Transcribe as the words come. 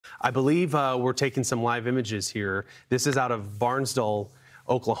I believe we're taking some live images here. This is out of Barnsdall,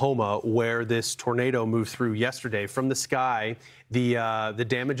 Oklahoma, where this tornado moved through yesterday. From the sky, the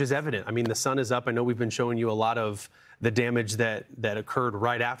damage is evident. I mean, the sun is up. I know we've been showing you a lot of the damage that occurred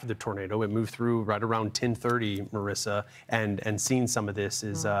right after the tornado. It moved through right around 10:30, Marissa, and seeing some of this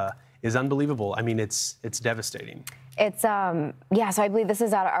is unbelievable. I mean, it's devastating. It's, yeah, so I believe this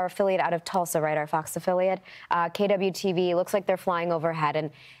is our affiliate out of Tulsa, right, our Fox affiliate. KWTV, looks like they're flying overhead.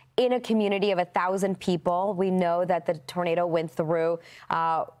 And in a community of 1,000 people, we know that the tornado went through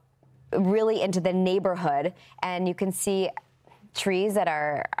really into the neighborhood. And you can see trees that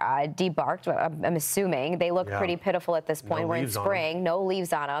are debarked, I'm assuming. They look pretty pitiful at this point. We're in spring, no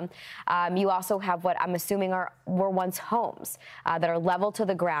leaves on them. You also have what I'm assuming were once homes that are level to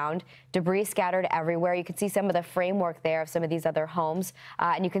the ground, debris scattered everywhere. You can see some of the framework there of some of these other homes.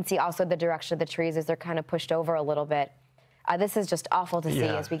 And you can see also the direction of the trees as they're kind of pushed over a little bit. This is just awful to see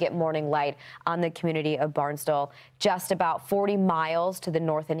as we get morning light on the community of Barnsdall, just about 40 miles to the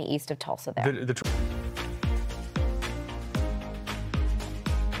north and east of Tulsa there.